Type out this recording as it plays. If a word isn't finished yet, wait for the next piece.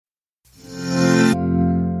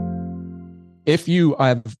If you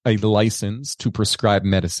have a license to prescribe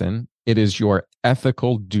medicine, it is your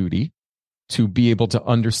ethical duty to be able to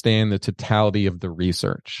understand the totality of the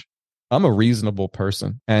research. I'm a reasonable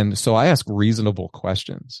person, and so I ask reasonable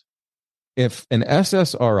questions. If an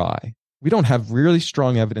SSRI, we don't have really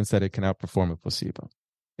strong evidence that it can outperform a placebo.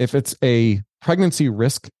 If it's a pregnancy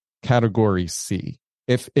risk category C,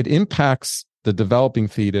 if it impacts the developing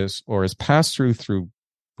fetus or is passed through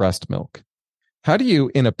breast milk, how do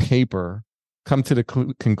you, in a paper, come to the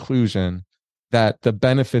conclusion that the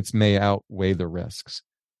benefits may outweigh the risks?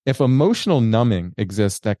 If emotional numbing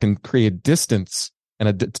exists that can create distance and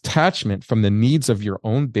a detachment from the needs of your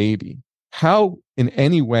own baby, how in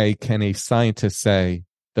any way can a scientist say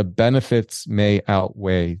the benefits may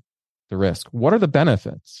outweigh the risk? What are the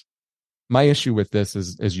benefits? My issue with this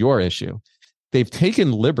is your issue. They've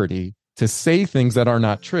taken liberty to say things that are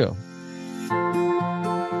not true.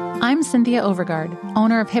 I'm Cynthia Overgard,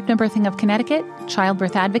 owner of Hypnobirthing of Connecticut,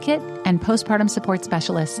 childbirth advocate, and postpartum support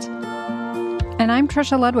specialist. And I'm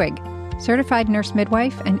Trisha Ludwig, certified nurse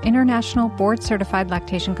midwife and international board-certified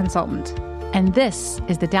lactation consultant. And this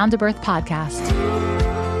is the Down to Birth podcast.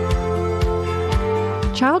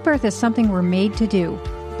 Childbirth is something we're made to do,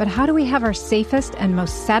 but how do we have our safest and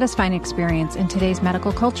most satisfying experience in today's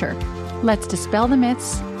medical culture? Let's dispel the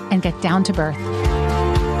myths and get down to birth.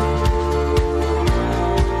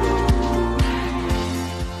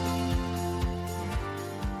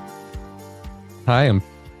 Hi, I'm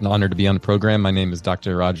honored to be on the program. My name is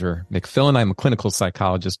Dr. Roger McFillin. I'm a clinical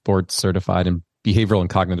psychologist, board certified in behavioral and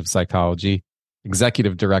cognitive psychology,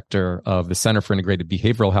 executive director of the Center for Integrated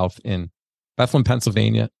Behavioral Health in Bethlehem,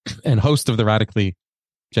 Pennsylvania, and host of the Radically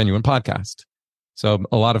Genuine podcast. So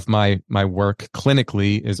a lot of my work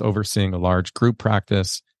clinically is overseeing a large group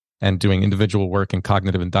practice and doing individual work in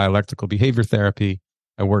cognitive and dialectical behavior therapy.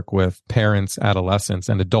 I work with parents, adolescents,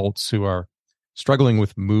 and adults who are struggling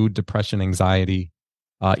with mood, depression, anxiety,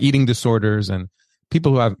 eating disorders, and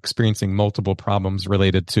people who are experiencing multiple problems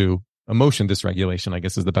related to emotion dysregulation, I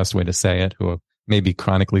guess is the best way to say it, who may be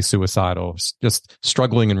chronically suicidal, just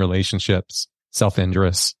struggling in relationships,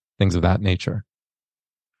 self-injurious, things of that nature.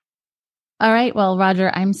 All right. Well, Roger,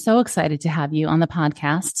 I'm so excited to have you on the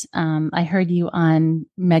podcast. I heard you on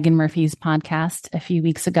Megan Murphy's podcast a few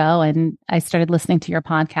weeks ago, and I started listening to your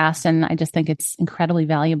podcast, and I just think it's incredibly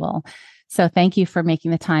valuable. So thank you for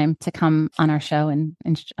making the time to come on our show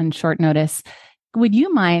on short notice. Would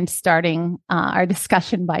you mind starting our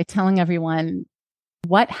discussion by telling everyone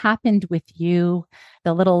what happened with you,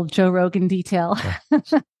 the little Joe Rogan detail?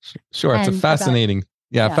 Sure. It's a fascinating,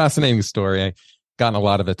 fascinating story. I've gotten a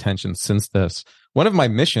lot of attention since this. One of my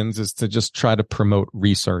missions is to just try to promote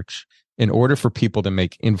research in order for people to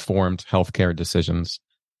make informed healthcare decisions,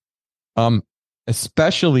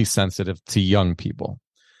 especially sensitive to young people.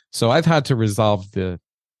 So I've had to resolve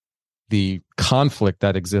the conflict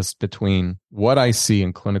that exists between what I see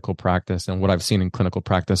in clinical practice and what I've seen in clinical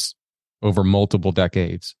practice over multiple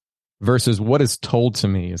decades versus what is told to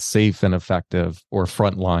me as safe and effective or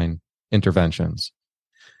frontline interventions.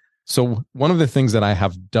 So one of the things that I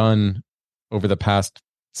have done over the past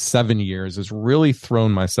 7 years is really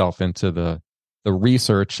thrown myself into the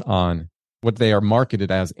research on what they are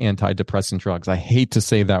marketed as antidepressant drugs. I hate to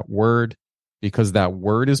say that word, because that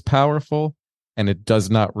word is powerful and it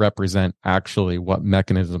does not represent actually what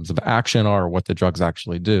mechanisms of action are or what the drugs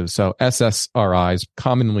actually do. So SSRIs,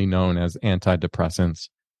 commonly known as antidepressants,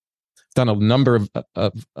 done a number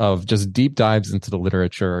of just deep dives into the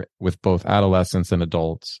literature with both adolescents and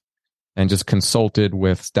adults, and just consulted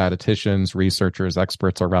with statisticians, researchers,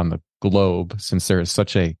 experts around the globe, since there is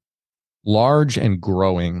such a large and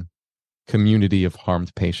growing community of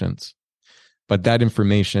harmed patients. But that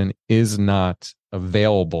information is not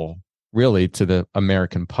available really to the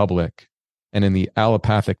American public. And in the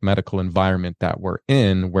allopathic medical environment that we're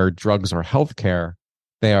in, where drugs are healthcare,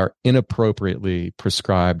 they are inappropriately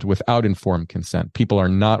prescribed without informed consent. People are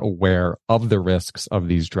not aware of the risks of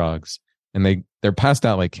these drugs, and they're passed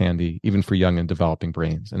out like candy, even for young and developing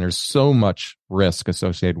brains. And there's so much risk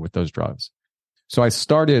associated with those drugs. So I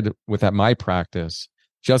started with, at my practice,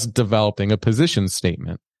 just developing a position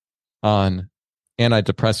statement on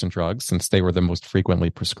antidepressant drugs, since they were the most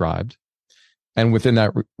frequently prescribed. And within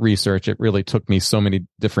that research, it really took me so many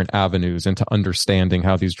different avenues into understanding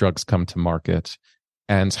how these drugs come to market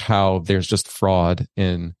and how there's just fraud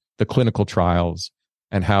in the clinical trials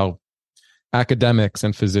and how academics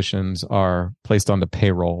and physicians are placed on the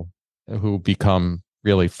payroll who become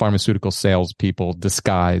really pharmaceutical salespeople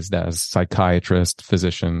disguised as psychiatrists,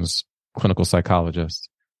 physicians, clinical psychologists.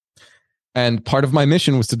 And part of my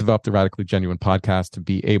mission was to develop the Radically Genuine podcast to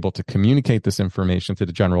be able to communicate this information to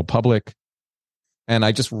the general public And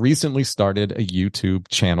I just recently started a YouTube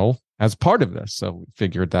channel as part of this. So we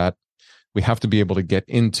figured that we have to be able to get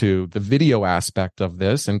into the video aspect of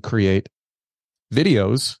this and create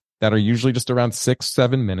videos that are usually just around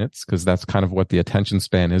 6-7 minutes, because that's kind of what the attention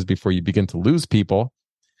span is before you begin to lose people.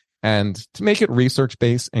 And to make it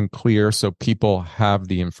research-based and clear so people have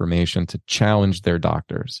the information to challenge their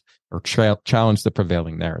doctors or challenge the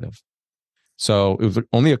prevailing narrative. So it was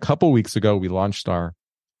only a couple weeks ago we launched our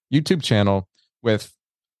YouTube channel with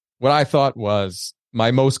what I thought was my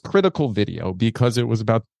most critical video, because it was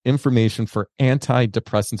about information for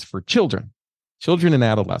antidepressants for children and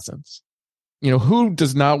adolescents. Who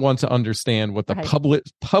does not want to understand what the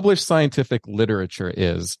published scientific literature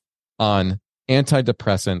is on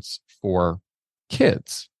antidepressants for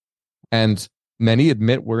kids? And many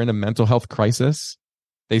admit we're in a mental health crisis.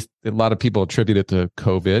 A lot of people attribute it to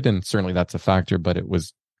COVID, and certainly that's a factor, but it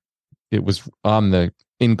was on the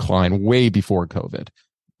incline way before COVID.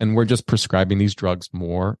 And we're just prescribing these drugs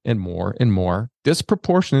more and more and more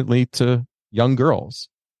disproportionately to young girls.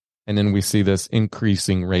 And then we see this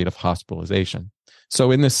increasing rate of hospitalization.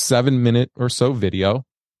 So in this 7-minute or so video,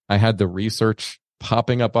 I had the research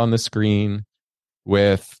popping up on the screen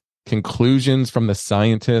with conclusions from the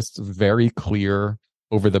scientists, very clear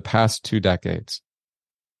over the past 2 decades.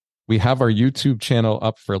 We have our YouTube channel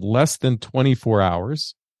up for less than 24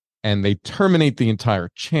 hours, and they terminate the entire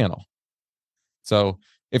channel. So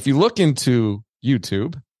if you look into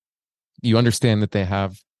YouTube, you understand that they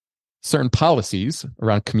have certain policies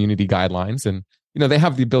around community guidelines, and they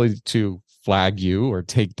have the ability to flag you or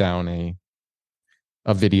take down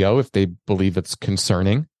a video if they believe it's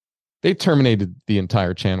concerning. They terminated the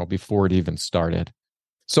entire channel before it even started.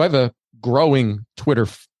 So I have a growing Twitter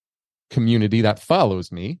community that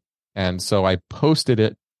follows me, and so I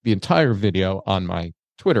posted the entire video on my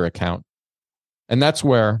Twitter account, and that's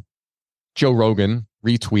where Joe Rogan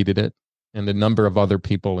retweeted it, and a number of other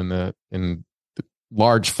people in the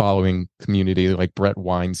large following community like Brett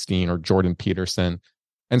Weinstein or Jordan Peterson.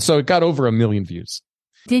 And so it got over 1 million views.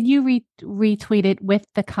 Did you retweet it with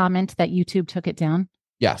the comment that YouTube took it down?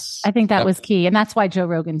 Yes. I think that was key. And that's why Joe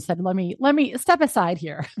Rogan said, let me step aside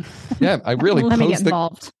here. Yeah, I really let me get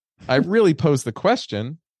involved. I really posed the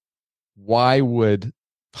question, why would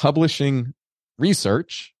publishing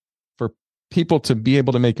research for people to be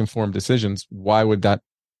able to make informed decisions, why would that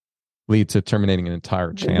lead to terminating an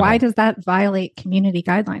entire channel? Why does that violate community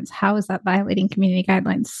guidelines? How is that violating community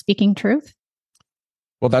guidelines? Speaking truth?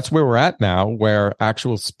 Well, that's where we're at now, where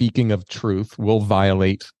actual speaking of truth will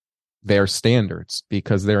violate their standards,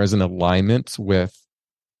 because there is an alignment with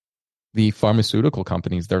the pharmaceutical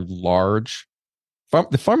companies. They're large.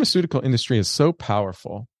 The pharmaceutical industry is so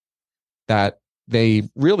powerful that they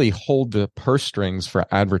really hold the purse strings for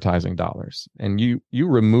advertising dollars. And you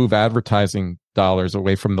remove advertising dollars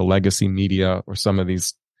away from the legacy media or some of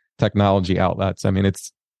these technology outlets. I mean,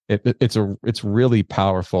 it's really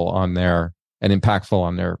powerful on their and impactful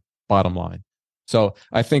on their bottom line. So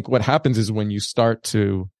I think what happens is when you start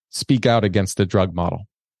to speak out against the drug model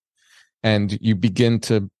and you begin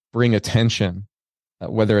to bring attention,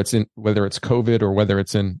 whether it's COVID or whether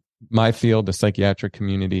it's in my field, the psychiatric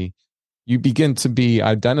community, you begin to be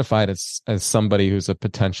identified as somebody who's a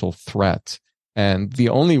potential threat. And the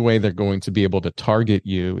only way they're going to be able to target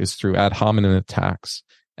you is through ad hominem attacks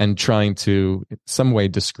and trying to in some way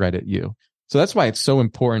discredit you. So that's why it's so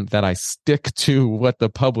important that I stick to what the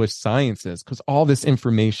published science is, because all this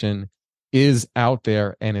information is out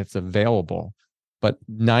there and it's available. But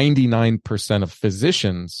 99% of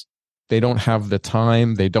physicians, they don't have the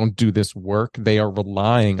time. They don't do this work. They are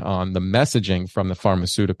relying on the messaging from the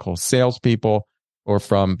pharmaceutical salespeople or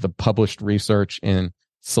from the published research in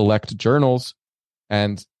select journals.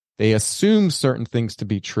 And they assume certain things to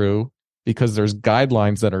be true because there's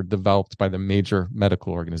guidelines that are developed by the major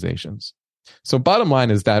medical organizations. So bottom line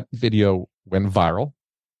is that video went viral,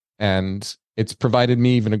 and it's provided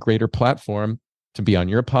me even a greater platform to be on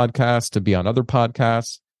your podcast, to be on other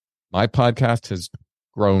podcasts. My podcast has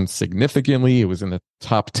grown significantly. It was in the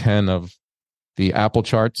top 10 of the Apple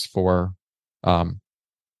charts for not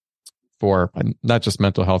just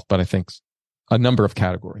mental health, but I think a number of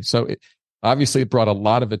categories. So obviously it brought a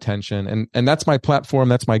lot of attention, and that's my platform.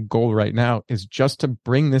 That's my goal right now, is just to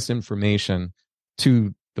bring this information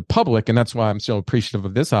to the public. And that's why I'm so appreciative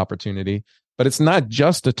of this opportunity. But it's not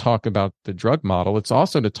just to talk about the drug model. It's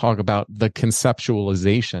also to talk about the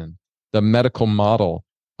conceptualization, the medical model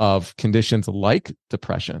of conditions like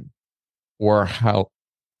depression, or how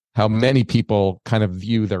many people kind of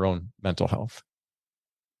view their own mental health.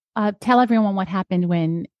 Tell everyone what happened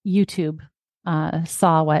when YouTube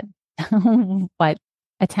saw what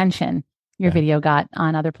attention your video got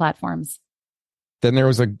on other platforms. Then there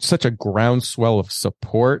was such a groundswell of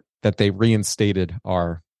support that they reinstated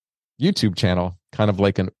our YouTube channel, kind of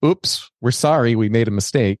like oops, we're sorry, we made a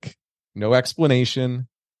mistake. No explanation,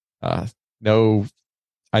 no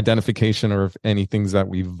identification or any things that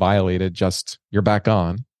we violated, just you're back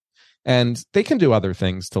on. And they can do other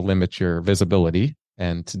things to limit your visibility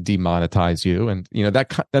and to demonetize you. And,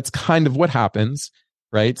 that's kind of what happens,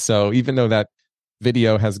 right? So even though that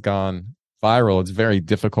video has gone viral, it's very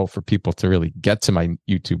difficult for people to really get to my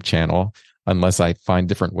YouTube channel unless I find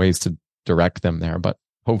different ways to direct them there. But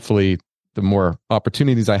hopefully the more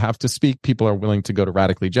opportunities I have to speak, people are willing to go to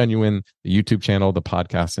Radically Genuine, the YouTube channel, the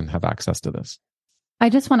podcast, and have access to this. I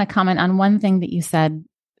just want to comment on one thing that you said.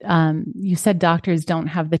 You said doctors don't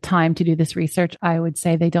have the time to do this research. I would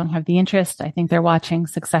say they don't have the interest. I think they're watching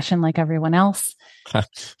Succession like everyone else.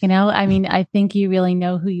 I think you really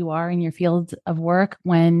know who you are in your field of work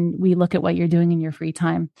when we look at what you're doing in your free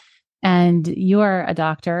time. And you are a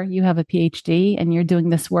doctor, you have a PhD, and you're doing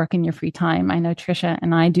this work in your free time. I know Trisha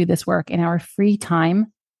and I do this work in our free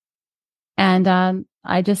time. And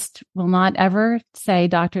I just will not ever say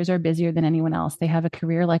doctors are busier than anyone else. They have a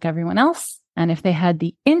career like everyone else. And if they had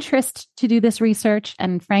the interest to do this research,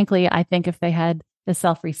 and frankly, I think if they had the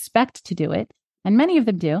self-respect to do it, and many of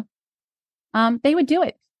them do, they would do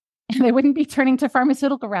it. And they wouldn't be turning to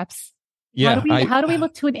pharmaceutical reps. Yeah, how do we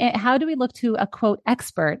look to a quote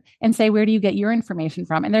expert and say, where do you get your information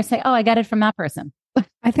from? And they say, oh, I got it from that person.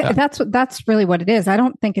 I think that's really what it is. I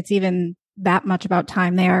don't think it's even that much about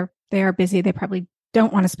time. They are busy. They probably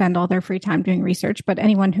don't want to spend all their free time doing research, but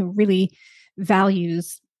anyone who really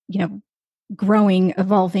values, growing,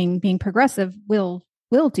 evolving, being progressive will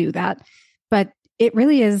do that. But it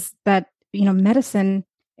really is that, medicine,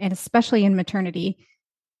 and especially in maternity,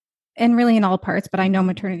 and really in all parts, but I know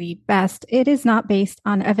maternity best, it is not based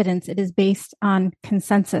on evidence. It is based on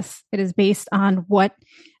consensus. It is based on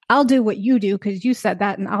I'll do what you do because you said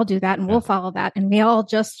that, and I'll do that, and we'll follow that. And we all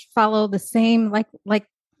just follow the same, like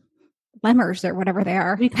lemurs or whatever they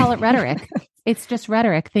are. We call it rhetoric. It's just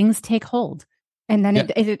rhetoric. Things take hold. And then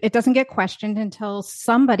it doesn't get questioned until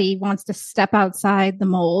somebody wants to step outside the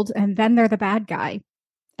mold, and then they're the bad guy.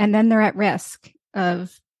 And then they're at risk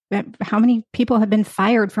of how many people have been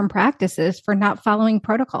fired from practices for not following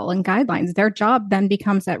protocol and guidelines. Their job then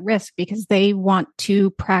becomes at risk because they want to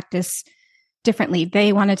practice differently.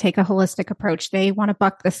 They want to take a holistic approach. They want to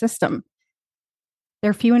buck the system.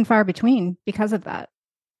 They're few and far between because of that.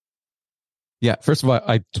 Yeah. First of all,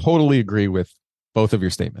 I totally agree with both of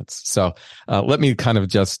your statements. So let me kind of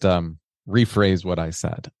just rephrase what I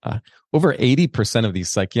said. Over 80% of these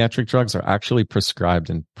psychiatric drugs are actually prescribed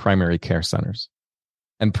in primary care centers.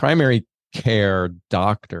 And primary care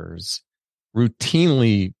doctors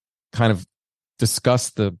routinely kind of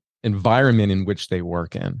discuss the environment in which they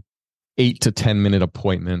work in, 8 to 10 minute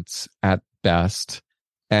appointments at best,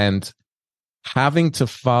 and having to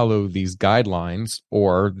follow these guidelines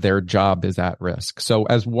or their job is at risk. So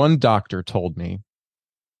as one doctor told me,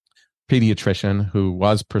 pediatrician who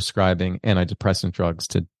was prescribing antidepressant drugs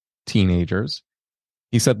to teenagers,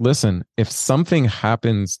 he said, listen, if something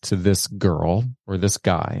happens to this girl or this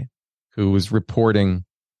guy who is reporting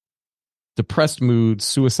depressed mood,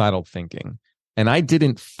 suicidal thinking, and I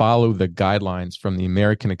didn't follow the guidelines from the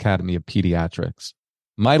American Academy of Pediatrics,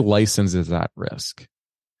 my license is at risk.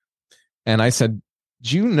 And I said,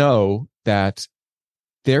 do you know that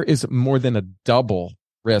there is more than a double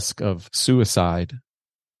risk of suicide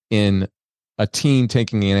in a teen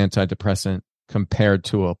taking an antidepressant compared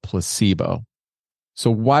to a placebo? So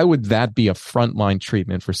why would that be a frontline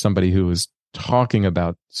treatment for somebody who is talking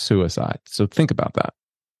about suicide? So think about that.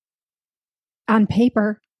 On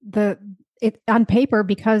paper,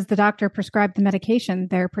 because the doctor prescribed the medication,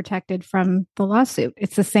 they're protected from the lawsuit.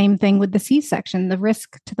 It's the same thing with the C-section. The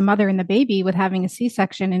risk to the mother and the baby with having a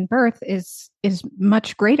C-section in birth is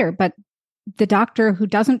much greater, but the doctor who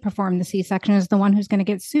doesn't perform the C-section is the one who's going to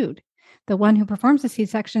get sued. The one who performs the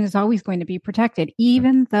C-section is always going to be protected,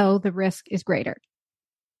 even though the risk is greater.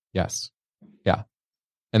 Yes. Yeah.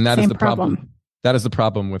 And that is the problem. That is the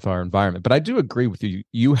problem with our environment. But I do agree with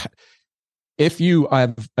you. If you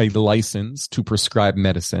have a license to prescribe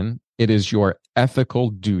medicine, it is your ethical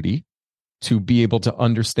duty to be able to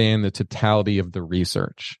understand the totality of the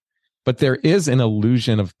research. But there is an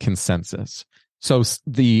illusion of consensus. So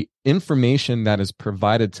the information that is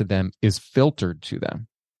provided to them is filtered to them.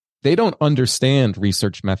 They don't understand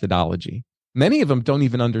research methodology. Many of them don't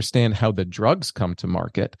even understand how the drugs come to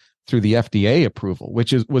market through the FDA approval,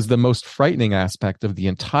 which was the most frightening aspect of the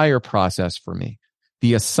entire process for me.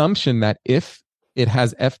 The assumption that if it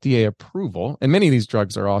has FDA approval, and many of these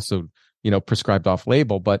drugs are also prescribed off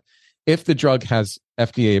label. But if the drug has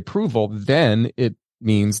FDA approval, then it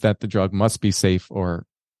means that the drug must be safe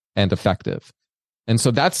and effective. And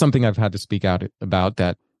so that's something I've had to speak out about,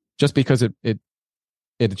 that just because it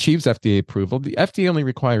achieves FDA approval, the FDA only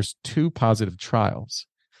requires 2 positive trials.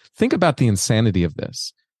 Think about the insanity of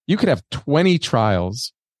this. You could have 20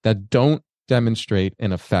 trials that don't demonstrate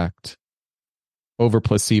an effect over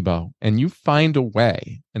placebo, and you find a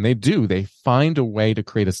way, and they find a way to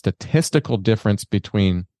create a statistical difference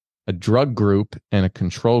between a drug group and a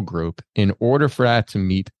control group in order for that to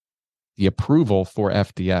meet the approval for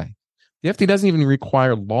FDA. The FDA doesn't even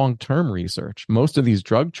require long-term research. Most of these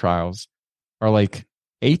drug trials are like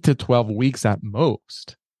 8 to 12 weeks at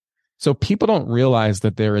most. So people don't realize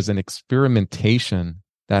that there is an experimentation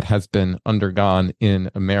that has been undergone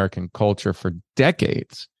in American culture for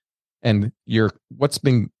decades. And what's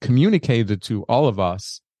been communicated to all of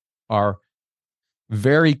us are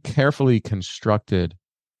very carefully constructed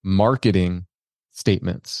marketing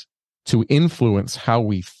statements to influence how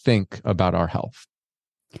we think about our health.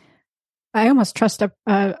 I almost trust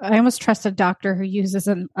a doctor who uses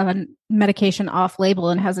a medication off label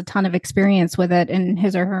and has a ton of experience with it in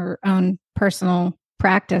his or her own personal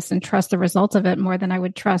practice, and trust the results of it more than I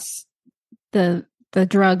would trust the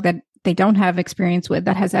drug that they don't have experience with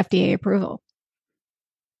that has FDA approval.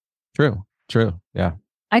 True. Yeah.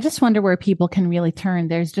 I just wonder where people can really turn.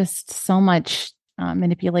 There's just so much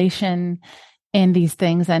manipulation in these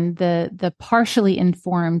things, and the partially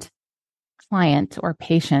informed client or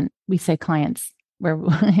patient, we say clients where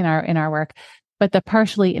in our work, but the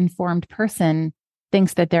partially informed person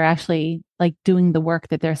thinks that they're actually like doing the work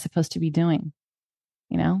that they're supposed to be doing.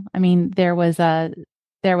 I mean, there was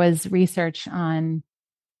research on,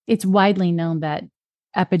 it's widely known that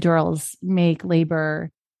epidurals make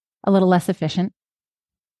labor a little less efficient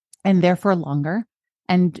and therefore longer,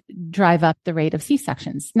 and drive up the rate of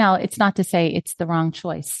C-sections. Now, it's not to say it's the wrong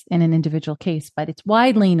choice in an individual case, but it's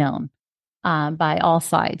widely known by all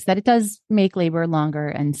sides that it does make labor longer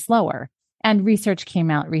and slower. And research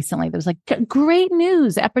came out recently that was like, great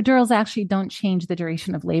news, epidurals actually don't change the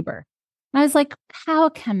duration of labor. And I was like, how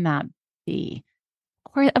can that be?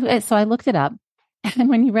 So I looked it up. And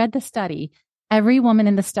when you read the study, every woman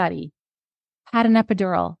in the study had an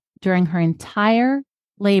epidural during her entire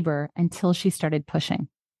labor until she started pushing.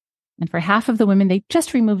 And for half of the women, they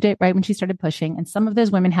just removed it right when she started pushing. And some of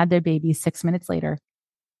those women had their babies 6 minutes later,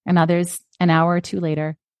 and others an hour or two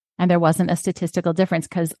later. And there wasn't a statistical difference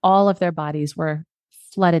because all of their bodies were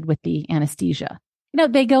flooded with the anesthesia.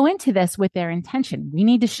 They go into this with their intention. We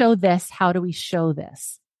need to show this. How do we show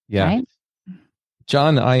this? Yeah. Right?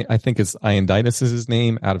 John, I think it's Ioannidis is his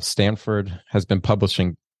name, out of Stanford, has been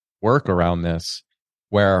publishing work around this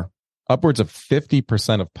where upwards of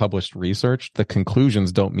 50% of published research, the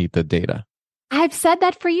conclusions don't meet the data. I've said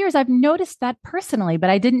that for years. I've noticed that personally, but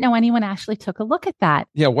I didn't know anyone actually took a look at that.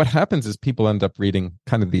 Yeah, what happens is people end up reading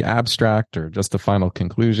kind of the abstract or just the final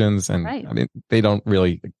conclusions. And right. I mean, they don't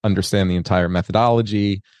really understand the entire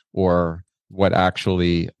methodology or what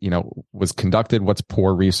actually, was conducted, what's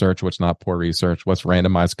poor research, what's not poor research, what's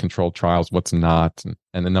randomized controlled trials, what's not,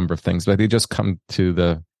 and a number of things. But they just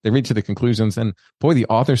they read to the conclusions, and boy, the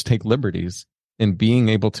authors take liberties in being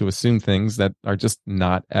able to assume things that are just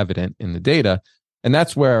not evident in the data. And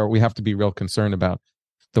that's where we have to be real concerned about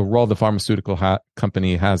the role the pharmaceutical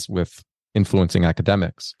company has with influencing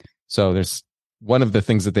academics. So there's one of the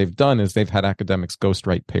things that they've done is they've had academics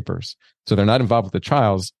ghostwrite papers. So they're not involved with the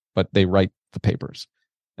trials, but they write the papers.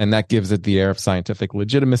 And that gives it the air of scientific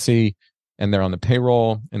legitimacy. And they're on the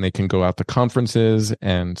payroll, and they can go out to conferences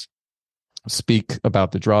and speak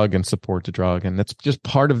about the drug and support the drug. And that's just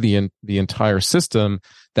part of the entire system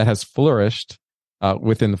that has flourished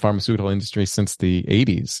within the pharmaceutical industry since the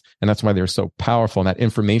 80s. And that's why they're so powerful. And that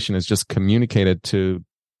information is just communicated to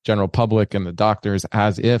general public and the doctors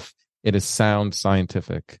as if it is sound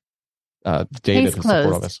scientific data. Case to support all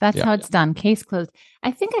closed. this. That's how it's done. Case closed. I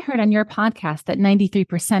think I heard on your podcast that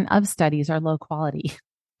 93% of studies are low quality.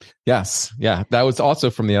 Yes. Yeah. That was also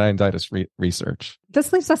from the Ioannidis research.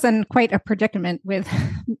 This leaves us in quite a predicament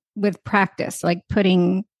with practice, like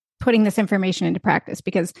putting this information into practice,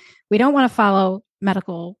 because we don't want to follow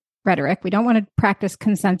medical rhetoric. We don't want to practice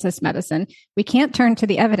consensus medicine. We can't turn to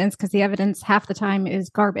the evidence because the evidence half the time is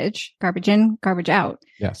garbage in, garbage out.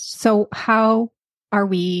 Yes. So how are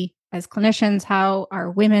we as clinicians, how are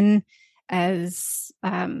women as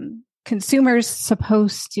consumers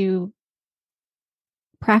supposed to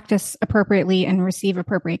practice appropriately and receive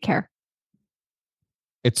appropriate care?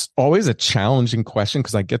 It's always a challenging question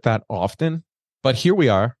because I get that often, but here we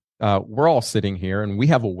are. We're all sitting here and we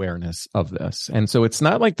have awareness of this. And so it's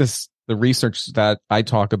not like the the research that I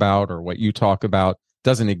talk about or what you talk about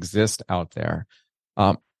doesn't exist out there.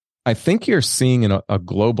 I think you're seeing a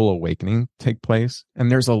global awakening take place,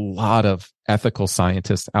 and there's a lot of ethical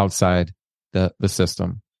scientists outside the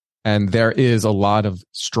system. And there is a lot of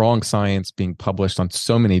strong science being published on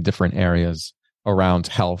so many different areas around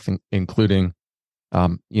health, including,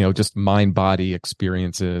 just mind-body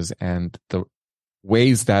experiences and the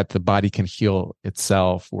ways that the body can heal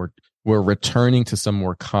itself. We're returning to some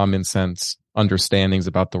more common sense understandings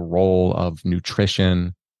about the role of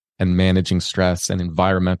nutrition and managing stress and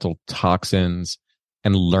environmental toxins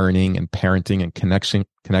and learning and parenting and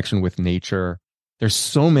connection with nature. There's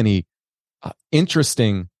so many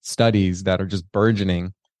interesting studies that are just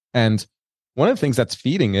burgeoning. And one of the things that's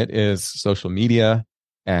feeding it is social media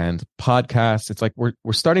and podcasts. It's like we're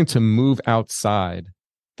starting to move outside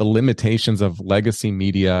the limitations of legacy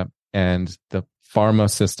media and the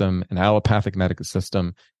pharma system and allopathic medical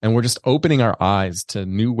system. And we're just opening our eyes to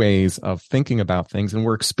new ways of thinking about things. And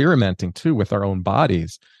we're experimenting too with our own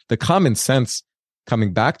bodies. The common sense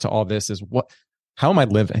coming back to all this is how am I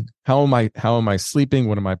living? How am I sleeping?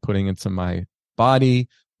 What am I putting into my body?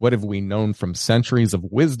 What have we known from centuries of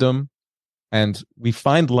wisdom? And we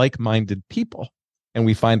find like-minded people, and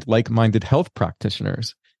we find like-minded health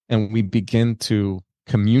practitioners, and we begin to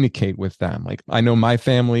communicate with them. Like, I know my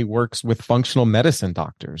family works with functional medicine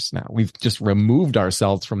doctors now. We've just removed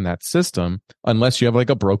ourselves from that system unless you have like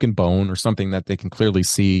a broken bone or something that they can clearly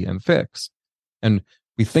see and fix. And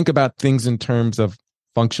we think about things in terms of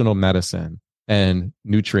functional medicine and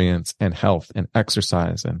nutrients and health and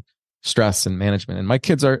exercise and stress and management. And my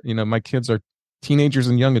kids are teenagers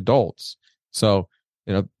and young adults. So,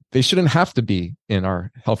 they shouldn't have to be in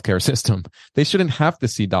our healthcare system. They shouldn't have to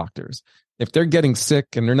see doctors. If they're getting sick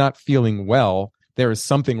and they're not feeling well, there is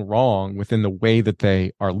something wrong within the way that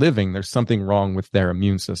they are living. There's something wrong with their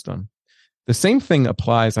immune system. The same thing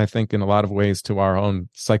applies, I think, in a lot of ways to our own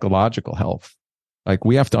psychological health. Like,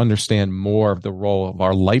 we have to understand more of the role of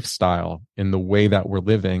our lifestyle in the way that we're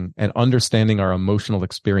living and understanding our emotional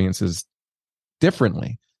experiences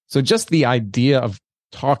differently. So just the idea of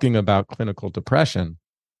talking about clinical depression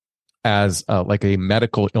as like a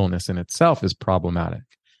medical illness in itself is problematic,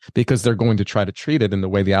 because they're going to try to treat it in the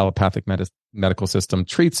way the allopathic medical system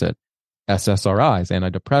treats it, SSRIs,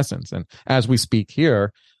 antidepressants. And as we speak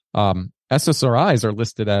here, SSRIs are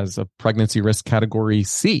listed as a pregnancy risk category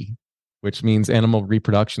C, which means animal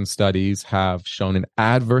reproduction studies have shown an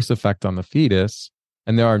adverse effect on the fetus,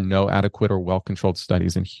 and there are no adequate or well-controlled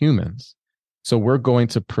studies in humans. So we're going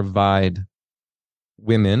to provide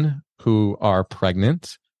women who are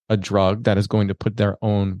pregnant a drug that is going to put their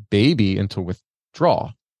own baby into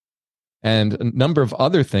withdrawal, and a number of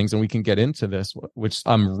other things. And we can get into this. Which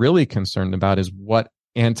I'm really concerned about is what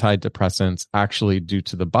antidepressants actually do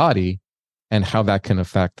to the body and how that can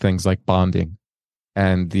affect things like bonding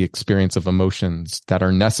and the experience of emotions that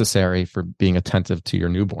are necessary for being attentive to your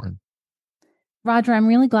newborn. Roger, I'm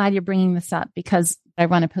really glad you're bringing this up, because I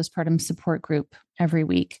run a postpartum support group every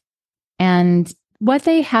week. And what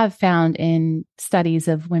they have found in studies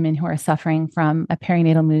of women who are suffering from a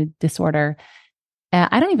perinatal mood disorder,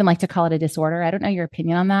 I don't even like to call it a disorder. I don't know your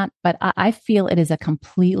opinion on that, but I feel it is a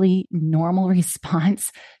completely normal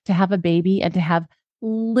response to have a baby and to have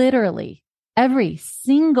literally every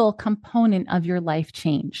single component of your life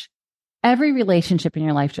change. Every relationship in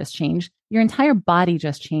your life just changed. Your entire body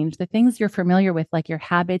just changed. The things you're familiar with, like your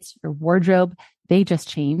habits, your wardrobe, they just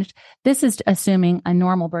changed. This is assuming a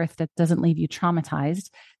normal birth that doesn't leave you traumatized.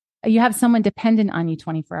 You have someone dependent on you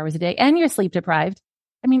 24 hours a day, and you're sleep deprived.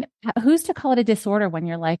 I mean, who's to call it a disorder when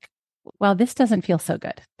you're like, well, this doesn't feel so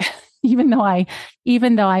good, even though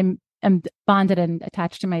I'm bonded and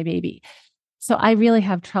attached to my baby. So I really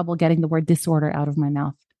have trouble getting the word disorder out of my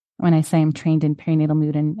mouth when I say I'm trained in perinatal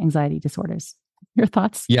mood and anxiety disorders. Your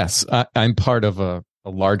thoughts? Yes, I'm part of a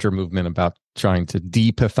larger movement about trying to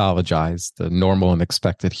depathologize the normal and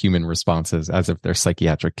expected human responses as if they're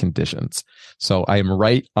psychiatric conditions. So I am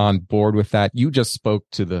right on board with that. You just spoke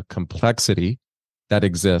to the complexity that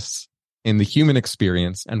exists in the human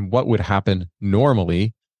experience and what would happen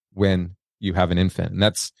normally when you have an infant.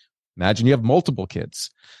 And imagine you have multiple kids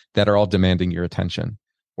that are all demanding your attention,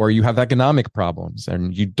 or you have economic problems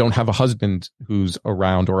and you don't have a husband who's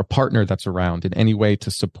around or a partner that's around in any way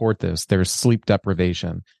to support this. There's sleep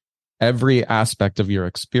deprivation. Every aspect of your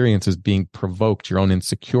experience is being provoked, your own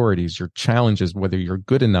insecurities, your challenges, whether you're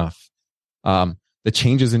good enough, the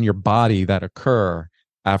changes in your body that occur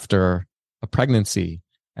after a pregnancy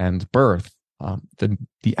and birth,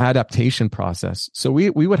 the adaptation process. So we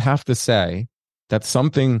would have to say that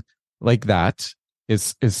something like that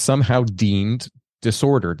is somehow deemed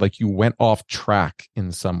disordered, like you went off track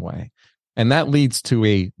in some way. And that leads to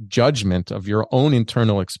a judgment of your own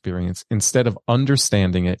internal experience instead of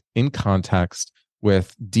understanding it in context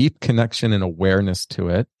with deep connection and awareness to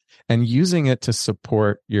it and using it to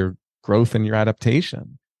support your growth and your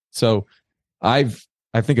adaptation. So I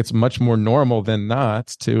think it's much more normal than not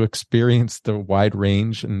to experience the wide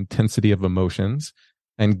range and intensity of emotions.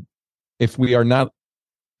 And if we are not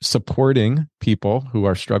supporting people who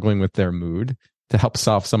are struggling with their mood to help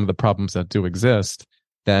solve some of the problems that do exist,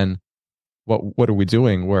 then what are we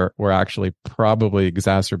doing? We're actually probably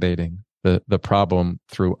exacerbating the problem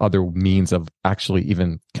through other means of actually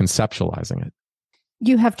even conceptualizing it.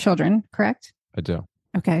 You have children, correct? I do.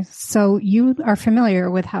 Okay. So you are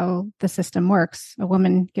familiar with how the system works. A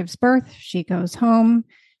woman gives birth, she goes home,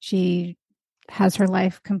 she has her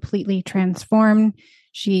life completely transformed.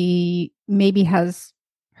 She maybe has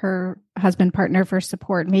her husband, partner for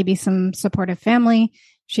support, maybe some supportive family.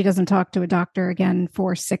 She doesn't talk to a doctor again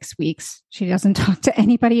for 6 weeks. She doesn't talk to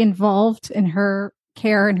anybody involved in her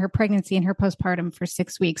care and her pregnancy and her postpartum for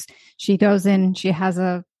 6 weeks. She goes in, she has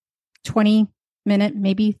a 20-minute,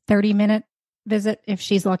 maybe 30-minute visit, if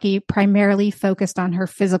she's lucky, primarily focused on her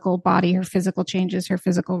physical body, her physical changes, her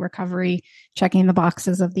physical recovery, checking the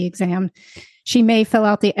boxes of the exam. She may fill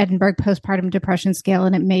out the Edinburgh postpartum depression scale,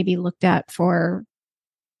 and it may be looked at for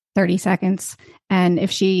 30 seconds. And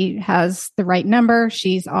if she has the right number,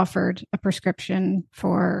 she's offered a prescription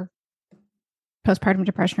for postpartum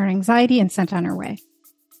depression or anxiety and sent on her way.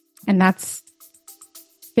 And that's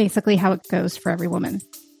basically how it goes for every woman.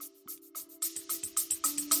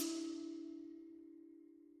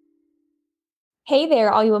 Hey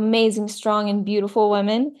there, all you amazing, strong, and beautiful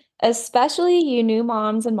women, especially you new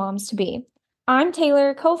moms and moms-to-be. I'm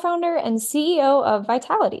Taylor, co-founder and CEO of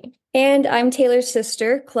Vitality. And I'm Taylor's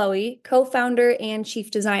sister, Chloe, co-founder and chief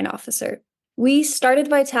design officer. We started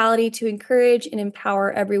Vitality to encourage and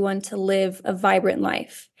empower everyone to live a vibrant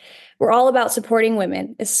life. We're all about supporting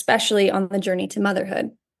women, especially on the journey to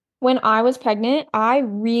motherhood. When I was pregnant, I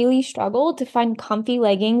really struggled to find comfy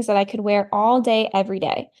leggings that I could wear all day, every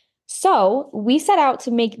day. So we set out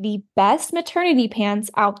to make the best maternity pants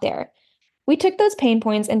out there. We took those pain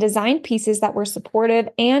points and designed pieces that were supportive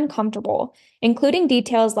and comfortable, including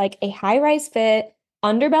details like a high-rise fit,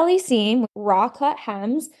 underbelly seam, raw cut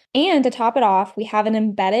hems, and to top it off, we have an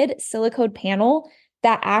embedded silicone panel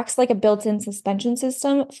that acts like a built-in suspension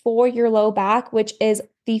system for your low back, which is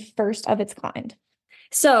the first of its kind.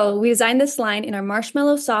 So we designed this line in our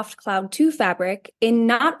Marshmallow Soft Cloud 2 fabric in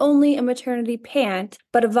not only a maternity pant,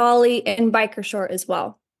 but a volley and biker short as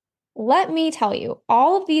well. Let me tell you,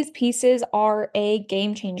 all of these pieces are a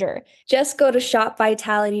game changer. Just go to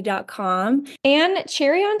shopvitality.com. And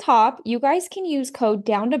cherry on top, you guys can use code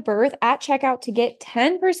DOWNTOBIRTH at checkout to get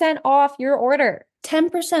 10% off your order.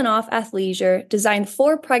 10% off athleisure designed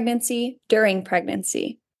for pregnancy, during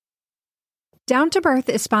pregnancy. Down to Birth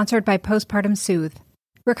is sponsored by Postpartum Soothe.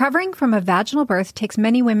 Recovering from a vaginal birth takes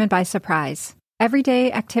many women by surprise.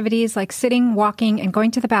 Everyday activities like sitting, walking, and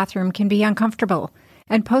going to the bathroom can be uncomfortable,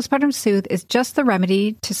 and Postpartum Soothe is just the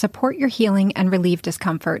remedy to support your healing and relieve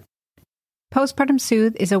discomfort. Postpartum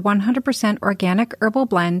Soothe is a 100% organic herbal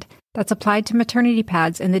blend that's applied to maternity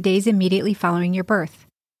pads in the days immediately following your birth,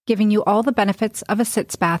 giving you all the benefits of a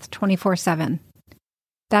sitz bath 24/7.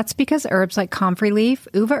 That's because herbs like comfrey leaf,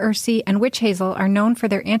 uva ursi, and witch hazel are known for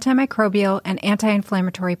their antimicrobial and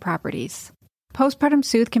anti-inflammatory properties. Postpartum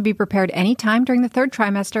Soothe can be prepared anytime during the third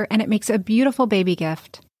trimester, and it makes a beautiful baby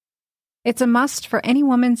gift. It's a must for any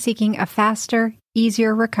woman seeking a faster,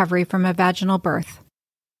 easier recovery from a vaginal birth.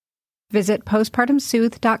 Visit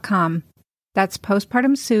postpartumsoothe.com. That's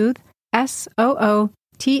postpartumsoothe, SOOTHE.com,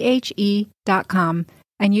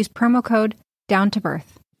 and use promo code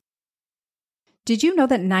DOWNTOBIRTH. Did you know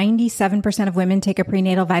that 97% of women take a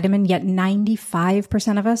prenatal vitamin, yet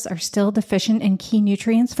 95% of us are still deficient in key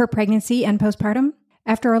nutrients for pregnancy and postpartum?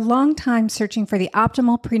 After a long time searching for the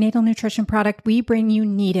optimal prenatal nutrition product, we bring you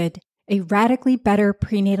Needed, a radically better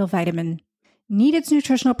prenatal vitamin. Needed's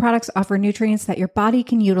nutritional products offer nutrients that your body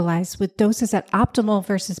can utilize with doses at optimal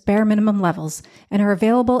versus bare minimum levels and are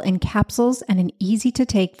available in capsules and an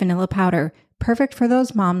easy-to-take vanilla powder, perfect for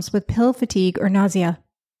those moms with pill fatigue or nausea.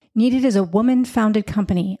 Needed is a woman-founded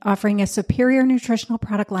company offering a superior nutritional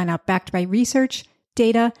product lineup backed by research,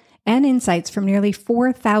 data, and insights from nearly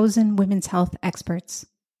 4,000 women's health experts.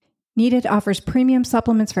 Needed offers premium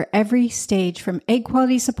supplements for every stage, from egg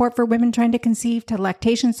quality support for women trying to conceive to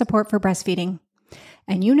lactation support for breastfeeding.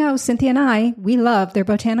 And you know, Cynthia and I, we love their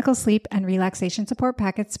botanical sleep and relaxation support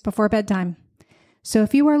packets before bedtime. So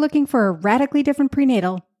if you are looking for a radically different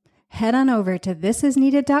prenatal, head on over to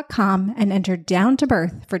thisisneeded.com and enter Down to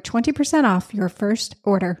Birth for 20% off your first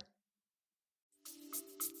order.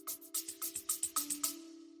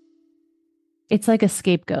 It's like a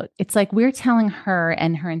scapegoat. It's like we're telling her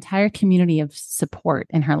and her entire community of support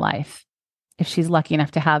in her life, if she's lucky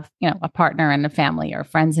enough to have, a partner and a family or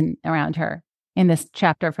friends around her in this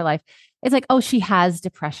chapter of her life. It's like, oh, she has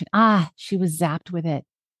depression. She was zapped with it.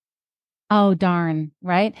 Oh, darn,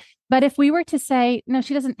 right? But if we were to say, no,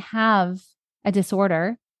 she doesn't have a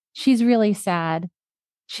disorder. She's really sad.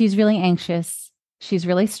 She's really anxious. She's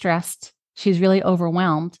really stressed. She's really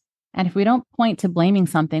overwhelmed. And if we don't point to blaming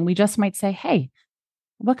something, we just might say, hey,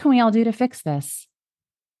 what can we all do to fix this?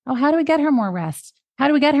 Oh, how do we get her more rest? How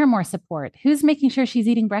do we get her more support? Who's making sure she's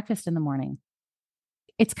eating breakfast in the morning?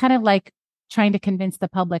 It's kind of like trying to convince the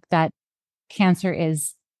public that cancer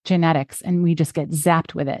is genetics and we just get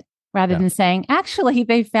zapped with it, rather than saying, actually,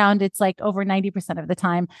 they found it's like over 90% of the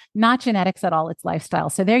time, not genetics at all, it's lifestyle.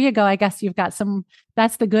 So there you go. I guess you've got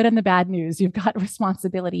that's the good and the bad news. You've got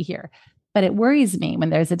responsibility here. But it worries me when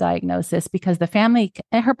there's a diagnosis, because the family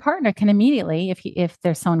and her partner can immediately, if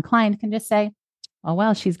they're so inclined, can just say, oh,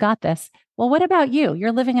 well, she's got this. Well, what about you?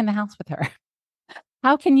 You're living in the house with her.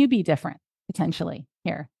 How can you be different potentially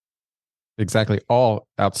here? Exactly. All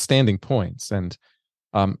outstanding points. And,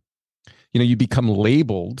 you become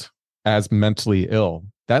labeled as mentally ill.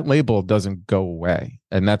 That label doesn't go away.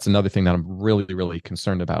 And that's another thing that I'm really, really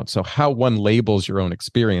concerned about. So how one labels your own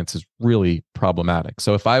experience is really problematic.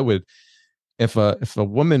 So if a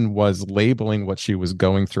woman was labeling what she was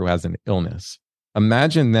going through as an illness,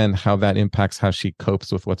 imagine then how that impacts how she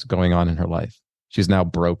copes with what's going on in her life. She's now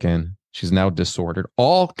broken. She's now disordered,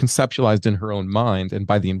 all conceptualized in her own mind and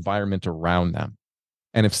by the environment around them.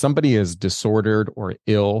 And if somebody is disordered or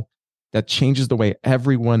ill, that changes the way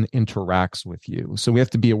everyone interacts with you. So we have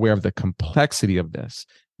to be aware of the complexity of this.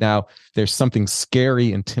 Now, there's something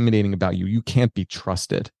scary, intimidating about you. You can't be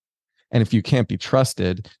trusted. And if you can't be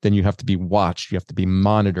trusted, then you have to be watched. You have to be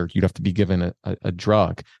monitored. You have to be given a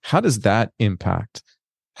drug. How does that impact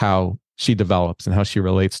how she develops and how she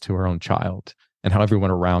relates to her own child and how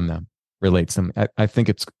everyone around them relates them? I think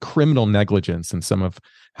it's criminal negligence in some of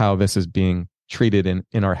how this is being treated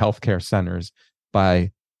in our healthcare centers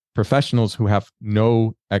by professionals who have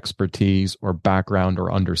no expertise or background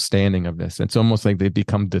or understanding of this. It's almost like they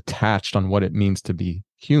become detached on what it means to be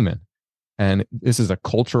human. And this is a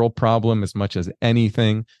cultural problem as much as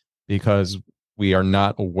anything, because we are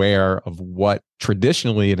not aware of what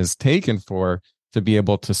traditionally it is taken for to be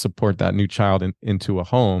able to support that new child into a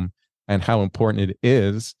home, and how important it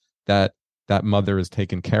is that that mother is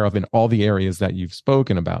taken care of in all the areas that you've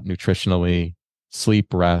spoken about: nutritionally,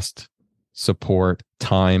 sleep, rest, support,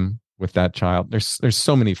 time with that child. There's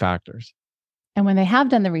so many factors. And when they have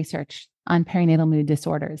done the research on perinatal mood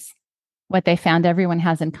disorders, what they found everyone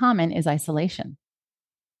has in common is isolation.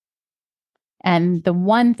 And the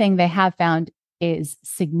one thing they have found is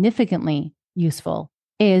significantly useful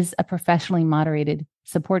is a professionally moderated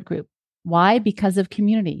support group. Why? Because of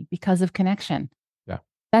community, because of connection. Yeah.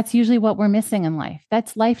 That's usually what we're missing in life.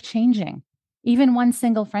 That's life-changing. Even one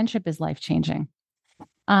single friendship is life-changing.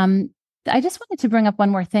 I just wanted to bring up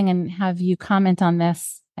one more thing and have you comment on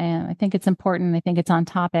this. And I think it's important. I think it's on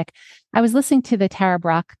topic. I was listening to the Tara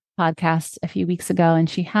Brach podcast a few weeks ago, and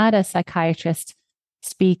she had a psychiatrist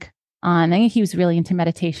speak on, I think he was really into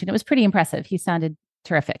meditation. It was pretty impressive. He sounded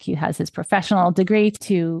terrific. He has his professional degree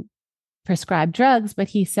to prescribe drugs, but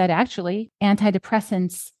he said actually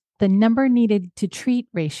antidepressants, the number needed to treat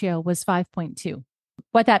ratio was 5.2.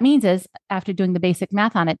 What that means is, after doing the basic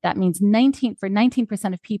math on it, that means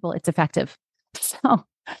 19% of people, it's effective. So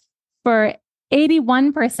for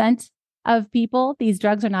 81% of people, these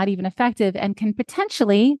drugs are not even effective and can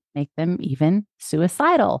potentially make them even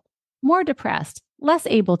suicidal, more depressed, less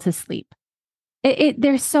able to sleep.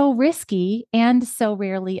 They're so risky and so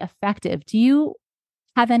rarely effective. Do you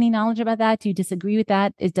have any knowledge about that? Do you disagree with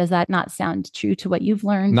that? Does that not sound true to what you've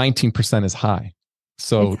learned? 19% is high.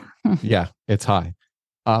 So yeah, it's high.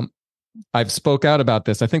 I've spoke out about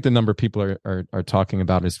this. I think the number people are talking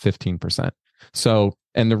about is 15%. So,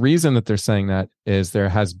 and the reason that they're saying that is there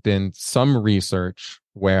has been some research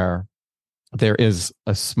where there is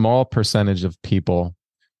a small percentage of people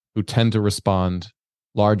who tend to respond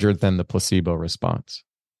larger than the placebo response.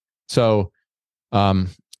 So, I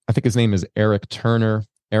think his name is Eric Turner.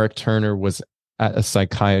 Eric Turner was a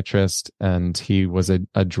psychiatrist, and he was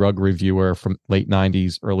a drug reviewer from late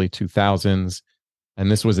 90s, early 2000s. And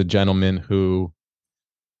this was a gentleman who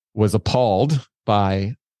was appalled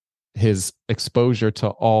by his exposure to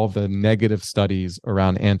all the negative studies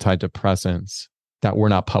around antidepressants that were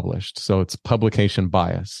not published. So it's publication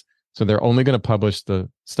bias. So they're only going to publish the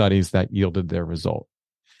studies that yielded their result.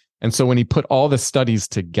 And so when he put all the studies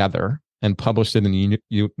together and published it in the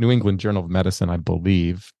New England Journal of Medicine, I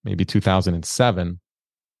believe, maybe 2007,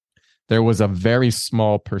 there was a very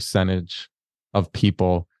small percentage of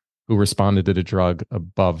people who responded to the drug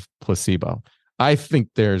above placebo. I think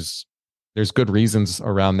there's good reasons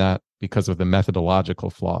around that because of the methodological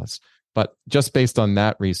flaws. But just based on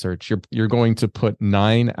that research, you're going to put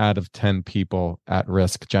 9 out of 10 people at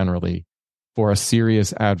risk generally for a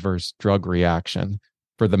serious adverse drug reaction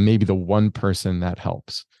for maybe the one person that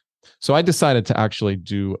helps. So I decided to actually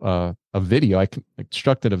do a video. I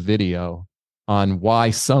constructed a video on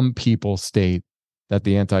why some people state that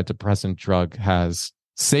the antidepressant drug has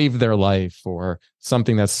saved their life, or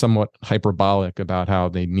something that's somewhat hyperbolic about how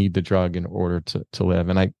they need the drug in order to live.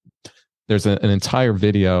 And there's an entire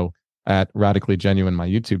video at Radically Genuine, my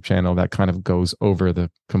YouTube channel, that kind of goes over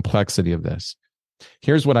the complexity of this.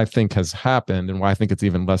 Here's what I think has happened and why I think it's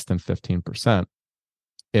even less than 15%,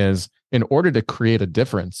 is in order to create a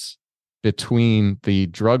difference between the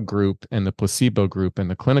drug group and the placebo group in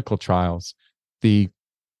the clinical trials, the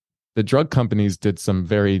drug companies did some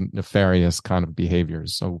very nefarious kind of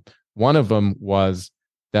behaviors. So one of them was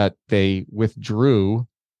that they withdrew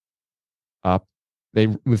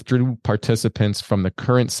participants from the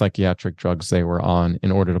current psychiatric drugs they were on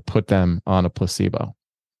in order to put them on a placebo.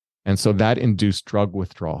 And so that induced drug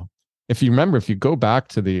withdrawal. If you remember, if you go back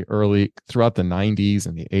to throughout the 90s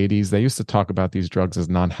and the 80s, they used to talk about these drugs as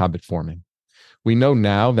non-habit forming. We know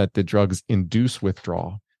now that the drugs induce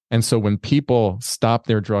withdrawal. And so when people stop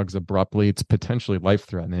their drugs abruptly, it's potentially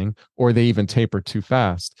life-threatening, or they even taper too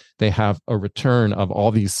fast. They have a return of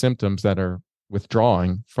all these symptoms that are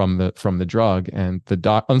withdrawing from the drug, and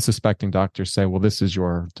the unsuspecting doctors say, well, this is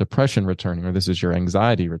your depression returning, or this is your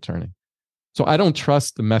anxiety returning. So I don't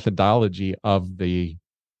trust the methodology of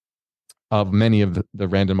many of the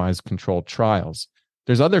randomized controlled trials.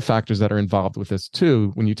 There's other factors that are involved with this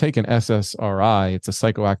too. When you take an SSRI, it's a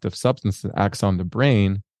psychoactive substance that acts on the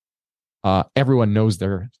brain. Everyone knows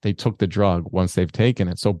they took the drug once they've taken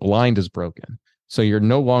it. So blind is broken. So you're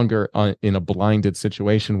no longer in a blinded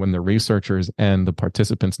situation when the researchers and the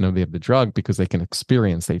participants know they have the drug, because they can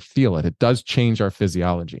experience, they feel it. It does change our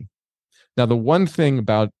physiology. Now, the one thing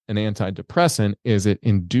about an antidepressant is it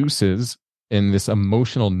induces in this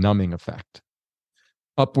emotional numbing effect.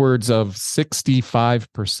 Upwards of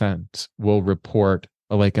 65% will report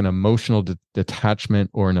like an emotional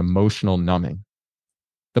detachment or an emotional numbing.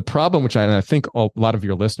 The problem, which I think a lot of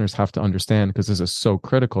your listeners have to understand, because this is so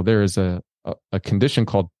critical, there is a condition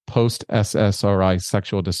called post-SSRI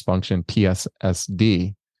sexual dysfunction,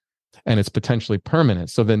 PSSD, and it's potentially permanent.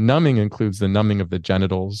 So the numbing includes the numbing of the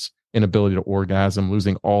genitals, inability to orgasm,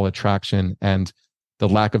 losing all attraction, and the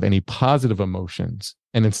lack of any positive emotions,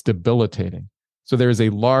 and it's debilitating. So there is a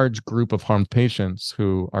large group of harmed patients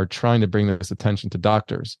who are trying to bring this attention to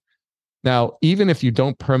doctors. Now, even if you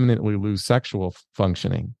don't permanently lose sexual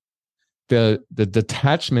functioning, the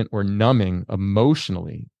detachment or numbing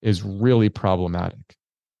emotionally is really problematic.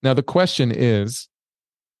 Now, the question is,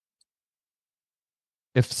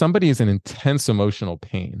 if somebody is in intense emotional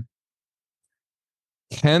pain,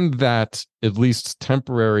 can that at least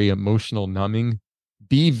temporary emotional numbing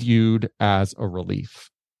be viewed as a relief?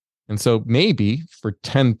 And so maybe for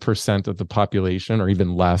 10% of the population, or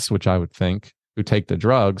even less, which I would think, who take the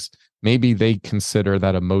drugs, maybe they consider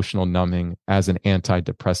that emotional numbing as an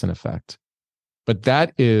antidepressant effect. But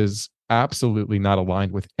that is absolutely not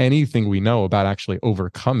aligned with anything we know about actually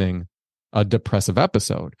overcoming a depressive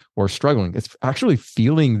episode or struggling. It's actually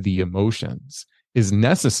feeling the emotions is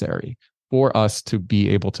necessary for us to be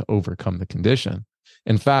able to overcome the condition.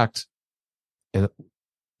 In fact,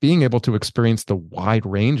 being able to experience the wide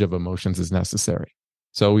range of emotions is necessary.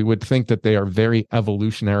 So we would think that they are very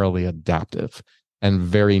evolutionarily adaptive and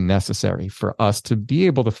very necessary for us to be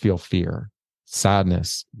able to feel fear,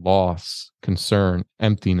 sadness, loss, concern,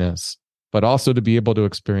 emptiness, but also to be able to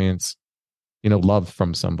experience, love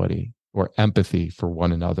from somebody, or empathy for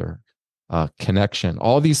one another, connection,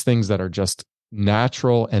 all these things that are just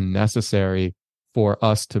natural and necessary for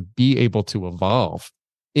us to be able to evolve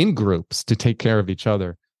in groups to take care of each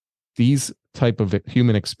other. These type of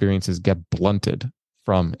human experiences get blunted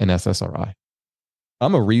from an SSRI.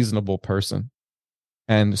 I'm a reasonable person,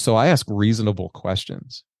 and so I ask reasonable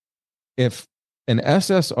questions. If an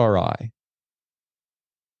SSRI,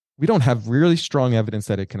 we don't have really strong evidence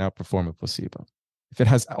that it can outperform a placebo. If it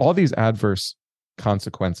has all these adverse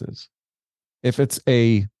consequences, if it's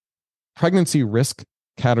a pregnancy risk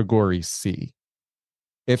category C,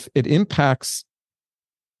 if it impacts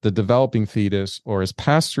the developing fetus or is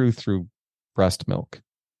passed through breast milk,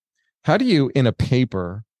 How do you, in a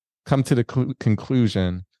paper, come to the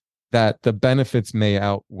conclusion that the benefits may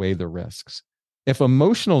outweigh the risks? If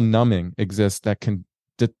emotional numbing exists that can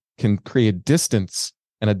create distance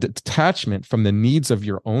and a detachment from the needs of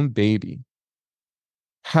your own baby,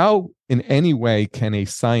 how in any way can a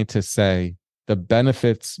scientist say the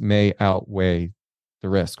benefits may outweigh the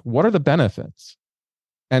risk? What are the benefits?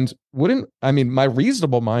 And my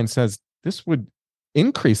reasonable mind says this would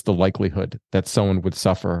increase the likelihood that someone would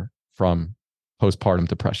suffer from postpartum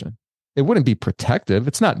depression. It wouldn't be protective.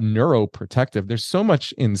 It's not neuroprotective. There's so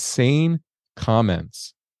much insane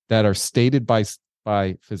comments that are stated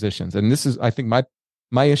by physicians. And this is, I think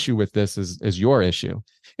my issue with this is your issue,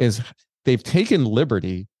 is they've taken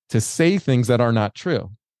liberty to say things that are not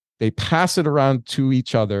true. They pass it around to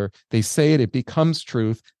each other. They say it becomes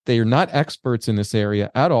truth. They are not experts in this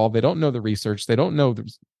area at all. They don't know the research. They don't know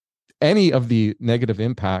any of the negative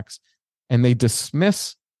impacts. And they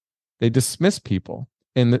dismiss people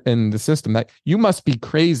in the system. That you must be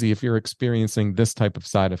crazy if you're experiencing this type of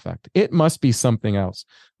side effect. It must be something else.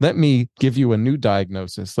 Let me give you a new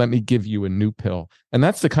diagnosis. Let me give you a new pill. And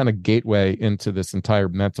that's the kind of gateway into this entire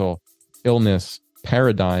mental illness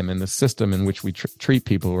paradigm and the system in which we treat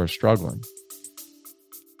people who are struggling.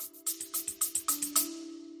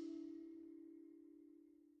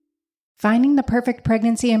 Finding the perfect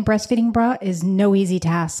pregnancy and breastfeeding bra is no easy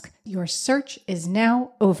task. Your search is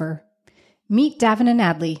now over. Meet Davin and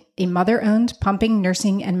Adley, a mother-owned pumping,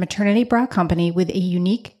 nursing, and maternity bra company with a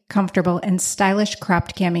unique, comfortable, and stylish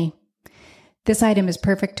cropped cami. This item is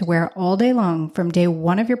perfect to wear all day long from day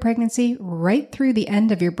one of your pregnancy right through the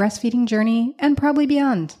end of your breastfeeding journey and probably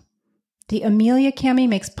beyond. The Amelia cami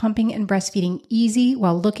makes pumping and breastfeeding easy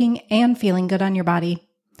while looking and feeling good on your body.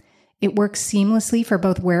 It works seamlessly for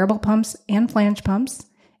both wearable pumps and flange pumps,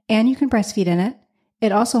 and you can breastfeed in it.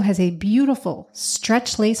 It also has a beautiful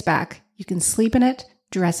stretch lace back. You can sleep in it,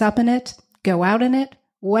 dress up in it, go out in it,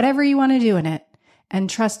 whatever you want to do in it. And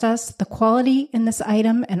trust us, the quality in this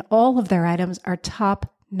item and all of their items are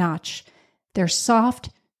top notch. They're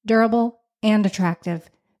soft, durable, and attractive.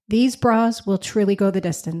 These bras will truly go the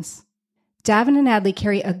distance. Davin and Adley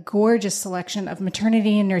carry a gorgeous selection of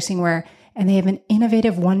maternity and nursing wear, and they have an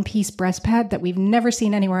innovative one-piece breast pad that we've never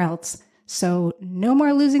seen anywhere else. So no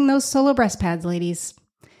more losing those solo breast pads, ladies.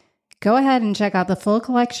 Go ahead and check out the full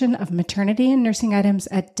collection of maternity and nursing items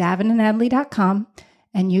at davinandadley.com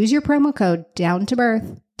and use your promo code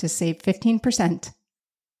DOWNTOBIRTH to save 15%.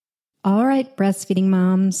 All right, breastfeeding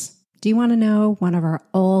moms. Do you want to know one of our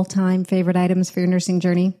all-time favorite items for your nursing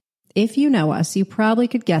journey? If you know us, you probably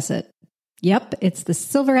could guess it. Yep, it's the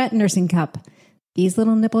Silverette Nursing Cup. These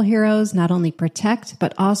little nipple heroes not only protect,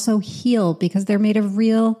 but also heal because they're made of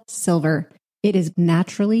real silver. It is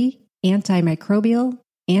naturally antimicrobial,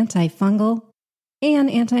 antifungal, and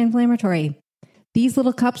anti-inflammatory. These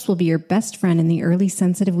little cups will be your best friend in the early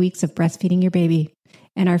sensitive weeks of breastfeeding your baby.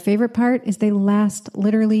 And our favorite part is they last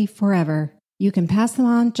literally forever. You can pass them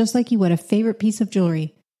on just like you would a favorite piece of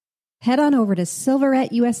jewelry. Head on over to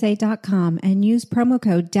silveretteusa.com and use promo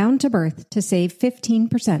code DOWNTOBIRTH to save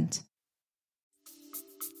 15%.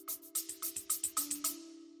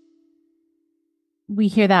 We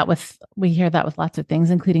hear that with lots of things,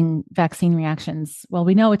 including vaccine reactions. Well,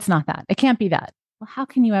 we know it's not that. It can't be that. Well, how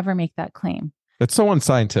can you ever make that claim? That's so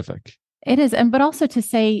unscientific. It is. But also to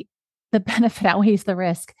say the benefit outweighs the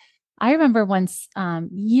risk. I remember once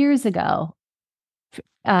years ago,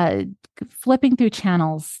 flipping through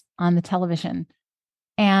channels on the television,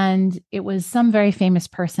 and it was some very famous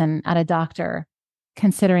person at a doctor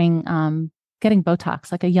considering getting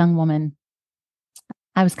Botox, like a young woman.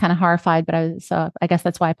 I was kind of horrified, but I guess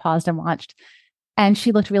that's why I paused and watched. And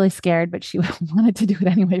she looked really scared, but she wanted to do it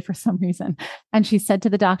anyway for some reason. And she said to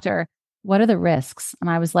the doctor, "What are the risks?" And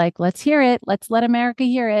I was like, "Let's hear it. Let's let America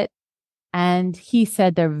hear it." And he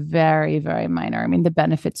said they're very, very minor. I mean, the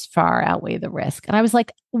benefits far outweigh the risk. And I was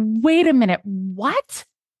like, wait a minute, what?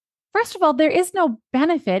 First of all, there is no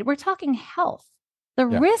benefit. We're talking health. The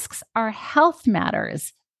risks are health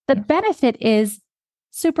matters. The benefit is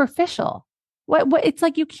superficial. What it's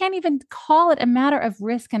like, you can't even call it a matter of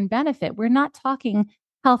risk and benefit. We're not talking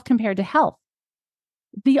health compared to health.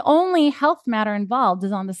 The only health matter involved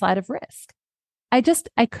is on the side of risk. I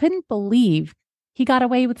couldn't believe he got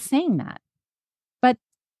away with saying that. But,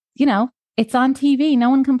 it's on TV. No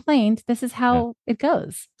one complained. This is how it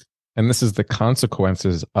goes. And this is the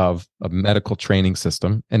consequences of a medical training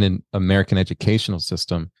system and an American educational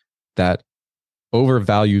system that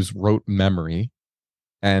overvalues rote memory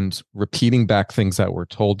and repeating back things that were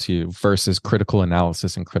told to you versus critical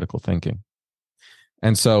analysis and critical thinking.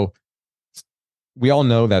 And so we all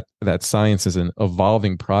know that science is an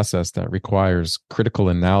evolving process that requires critical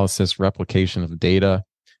analysis, replication of data.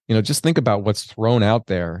 Just think about what's thrown out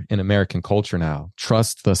there in American culture now.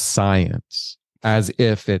 Trust the science, as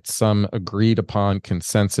if it's some agreed upon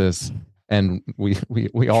consensus. And we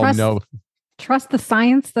all know. Trust the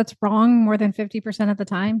science that's wrong more than 50% of the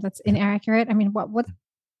time. That's inaccurate. I mean, what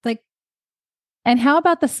like. And how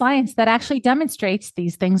about the science that actually demonstrates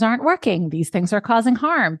these things aren't working? These things are causing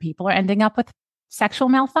harm. People are ending up with sexual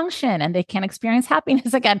malfunction and they can't experience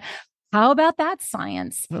happiness again. How about that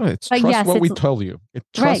science? No, it's but trust what we tell you.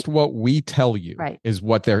 Trust what we tell you is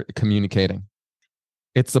what they're communicating.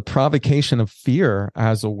 It's the provocation of fear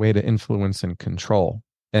as a way to influence and control.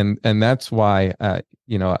 And that's why,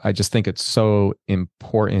 I just think it's so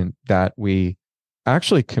important that we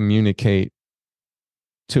actually communicate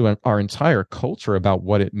to our entire culture about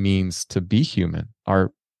what it means to be human. I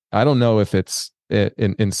don't know if it's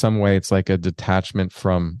in some way it's like a detachment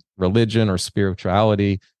from religion or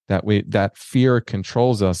spirituality, that fear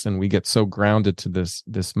controls us, and we get so grounded to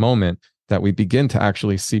this moment that we begin to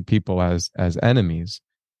actually see people as enemies.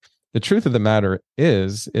 The truth of the matter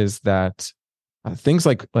is that things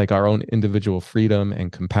like our own individual freedom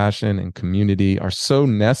and compassion and community are so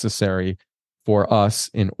necessary for us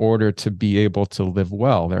in order to be able to live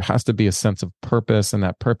well. There has to be a sense of purpose, and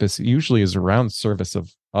that purpose usually is around service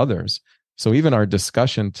of others. So even our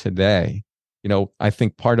discussion today, I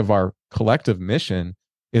think part of our collective mission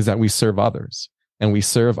is that we serve others, and we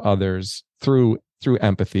serve others through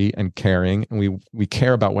empathy and caring, and we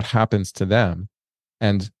care about what happens to them,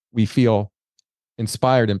 and we feel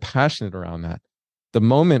inspired and passionate around that. The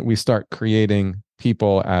moment we start creating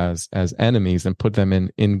people as enemies and put them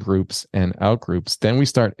in groups and out groups, then we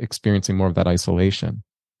start experiencing more of that isolation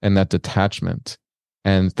and that detachment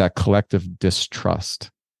and that collective distrust.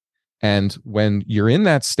 And when you're in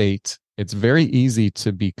that state, it's very easy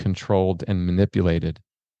to be controlled and manipulated,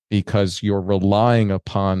 because you're relying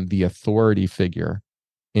upon the authority figure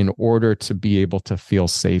in order to be able to feel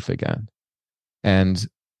safe again. And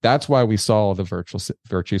that's why we saw the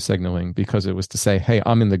virtue signaling, because it was to say, hey,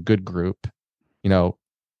 I'm in the good group,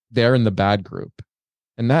 they're in the bad group.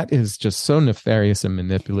 And that is just so nefarious and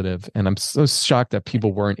manipulative. And I'm so shocked that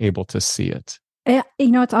people weren't able to see it.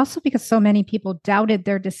 It's also because so many people doubted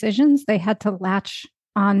their decisions. They had to latch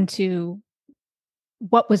onto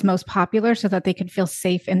what was most popular so that they could feel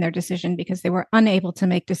safe in their decision, because they were unable to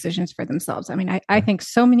make decisions for themselves. I mean, I think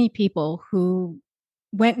so many people who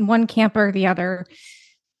went in one camp or the other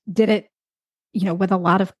did it, with a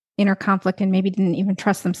lot of inner conflict, and maybe didn't even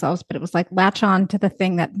trust themselves, but it was like latch on to the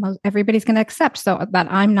thing that everybody's going to accept, so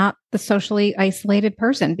that I'm not the socially isolated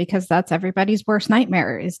person, because that's everybody's worst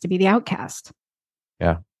nightmare, is to be the outcast.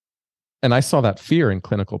 Yeah. And I saw that fear in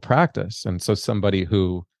clinical practice. And so somebody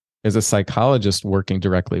who is a psychologist working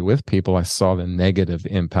directly with people, I saw the negative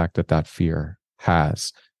impact that fear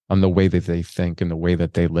has on the way that they think and the way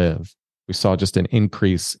that they live. We saw just an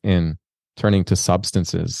increase in turning to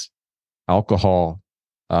substances, alcohol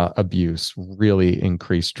abuse really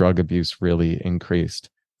increased, drug abuse really increased.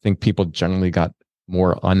 I think people generally got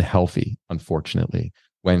more unhealthy, unfortunately,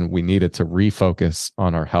 when we needed to refocus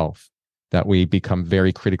on our health, that we become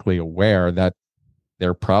very critically aware that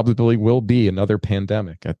there probably will be another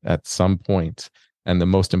pandemic at some point. And the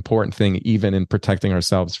most important thing, even in protecting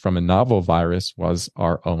ourselves from a novel virus, was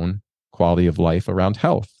our own quality of life around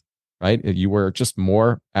health, right? You were just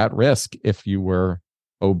more at risk if you were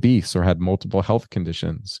obese or had multiple health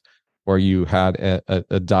conditions, or you had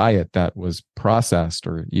a diet that was processed,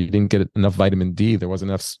 or you didn't get enough vitamin D, there wasn't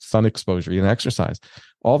enough sun exposure, you didn't exercise.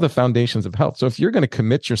 All the foundations of health. So if you're going to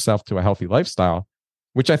commit yourself to a healthy lifestyle,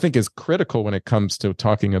 which I think is critical when it comes to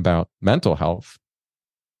talking about mental health,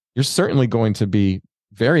 you're certainly going to be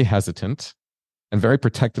very hesitant and very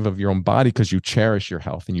protective of your own body, because you cherish your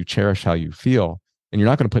health and you cherish how you feel. And you're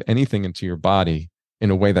not going to put anything into your body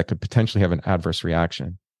in a way that could potentially have an adverse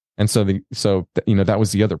reaction. And so that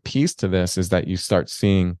was the other piece to this, is that you start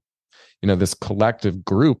seeing, this collective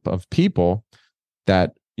group of people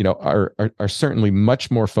that, are certainly much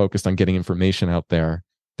more focused on getting information out there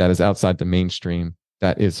that is outside the mainstream,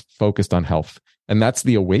 that is focused on health. And that's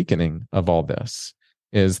the awakening of all this,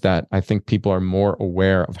 is that I think people are more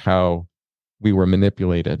aware of how we were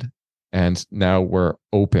manipulated. And now we're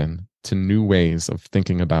open to new ways of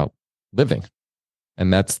thinking about living.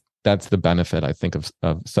 And that's the benefit, I think, of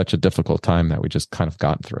such a difficult time that we just kind of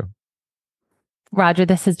got through. Roger,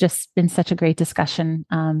 this has just been such a great discussion.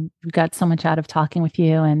 We've got so much out of talking with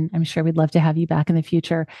you, and I'm sure we'd love to have you back in the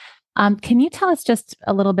future. Can you tell us just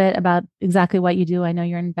a little bit about exactly what you do? I know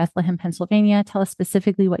you're in Bethlehem, Pennsylvania. Tell us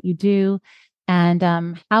specifically what you do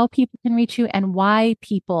and how people can reach you and why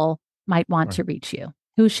people might want to reach you.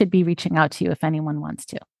 Who should be reaching out to you if anyone wants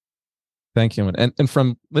to? Thank you. And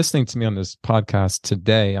from listening to me on this podcast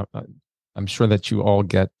today, I'm sure that you all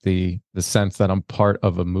get the sense that I'm part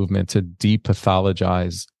of a movement to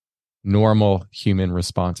depathologize normal human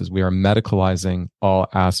responses. We are medicalizing all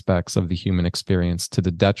aspects of the human experience to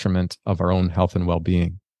the detriment of our own health and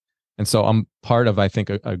well-being. And so I'm part of, I think,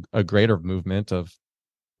 a greater movement of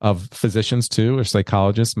physicians too, or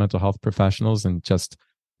psychologists, mental health professionals, and just,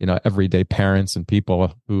 everyday parents and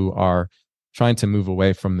people who are trying to move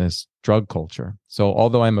away from this drug culture. So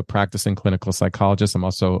although I'm a practicing clinical psychologist, I'm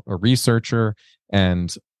also a researcher,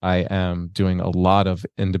 and I am doing a lot of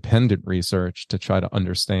independent research to try to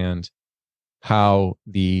understand how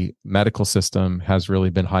the medical system has really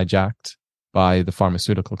been hijacked by the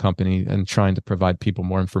pharmaceutical company, and trying to provide people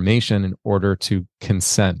more information in order to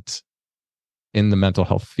consent in the mental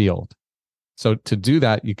health field. So to do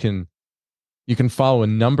that, you can follow a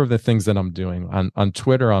number of the things that I'm doing. On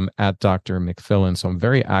Twitter, I'm at Dr. McFillin. So I'm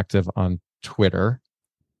very active on Twitter.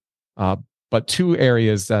 But two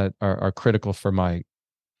areas that are critical for my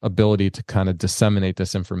ability to kind of disseminate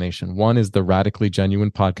this information. One is the Radically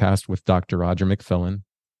Genuine podcast with Dr. Roger McFillin.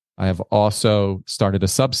 I have also started a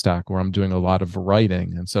Substack where I'm doing a lot of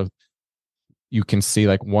writing. And so you can see,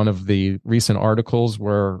 like, one of the recent articles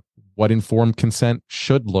were what informed consent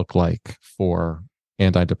should look like for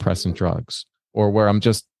antidepressant drugs, or where I'm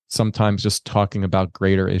just sometimes just talking about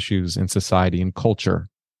greater issues in society and culture.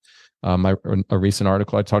 A recent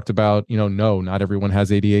article I talked about, no, not everyone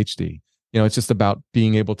has ADHD. It's just about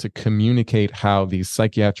being able to communicate how these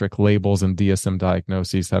psychiatric labels and DSM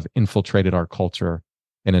diagnoses have infiltrated our culture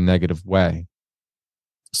in a negative way.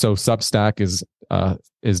 So Substack is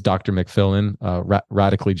Dr. McFillin,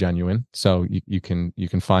 Radically Genuine. So you can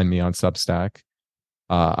find me on Substack.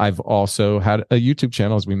 I've also had a YouTube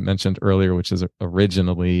channel, as we mentioned earlier, which is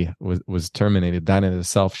originally was terminated. That in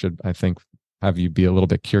itself should, I think, have you be a little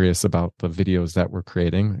bit curious about the videos that we're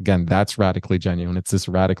creating. Again, that's Radically Genuine. It's this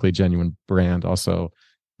Radically Genuine brand. Also,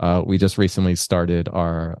 we just recently started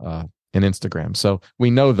our an Instagram. So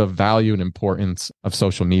we know the value and importance of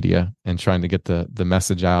social media and trying to get the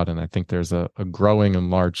message out. And I think there's a growing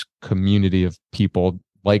and large community of people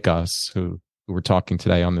like us who we're talking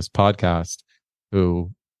today on this podcast,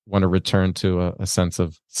 who want to return to a sense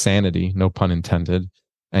of sanity, no pun intended,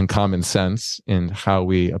 and common sense in how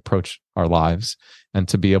we approach our lives, and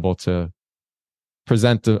to be able to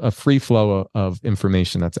present a free flow of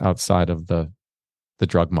information that's outside of the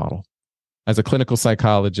drug model. As a clinical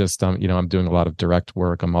psychologist, I'm doing a lot of direct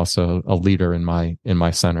work. I'm also a leader in my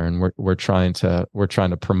center, and we're trying to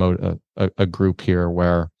promote a group here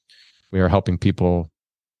where we are helping people,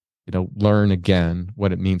 learn again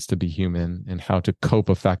what it means to be human and how to cope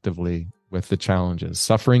effectively with the challenges.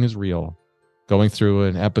 Suffering is real. Going through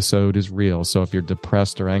an episode is real. So if you're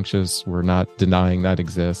depressed or anxious, we're not denying that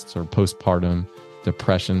exists. Or postpartum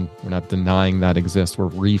depression, we're not denying that exists. We're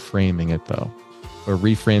reframing it, though. We're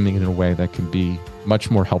reframing it in a way that can be much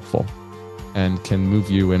more helpful and can move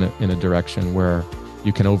you in a direction where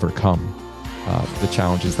you can overcome the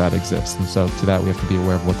challenges that exist. And so to that, we have to be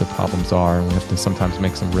aware of what the problems are, and we have to sometimes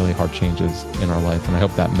make some really hard changes in our life. And I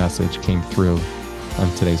hope that message came through on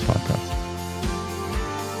today's podcast.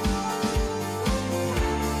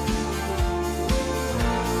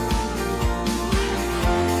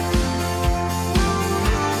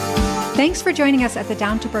 Thanks for joining us at the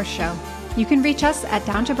Down to Birth Show. You can reach us at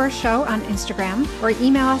Down to Birth Show on Instagram, or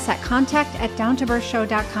email us at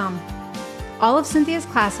contact@downtobirthshow.com. All of Cynthia's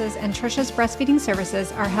classes and Trisha's breastfeeding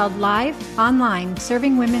services are held live, online,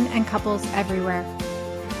 serving women and couples everywhere.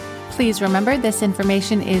 Please remember, this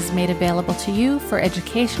information is made available to you for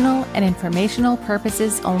educational and informational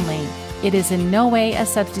purposes only. It is in no way a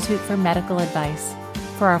substitute for medical advice.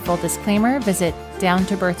 For our full disclaimer, visit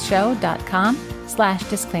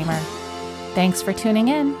downtobirthshow.com/disclaimer. Thanks for tuning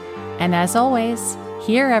in. And as always,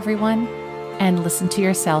 hear everyone and listen to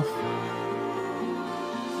yourself.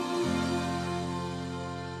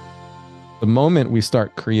 The moment we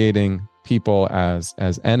start creating people as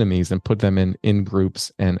enemies and put them in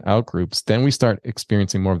groups and out groups, then we start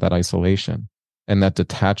experiencing more of that isolation and that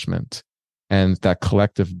detachment and that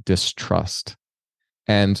collective distrust.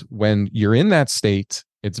 And when you're in that state,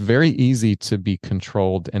 it's very easy to be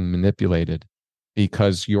controlled and manipulated,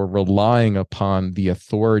 because you're relying upon the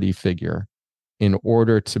authority figure in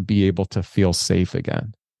order to be able to feel safe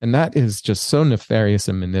again. And that is just so nefarious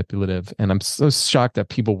and manipulative. And I'm so shocked that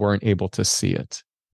people weren't able to see it.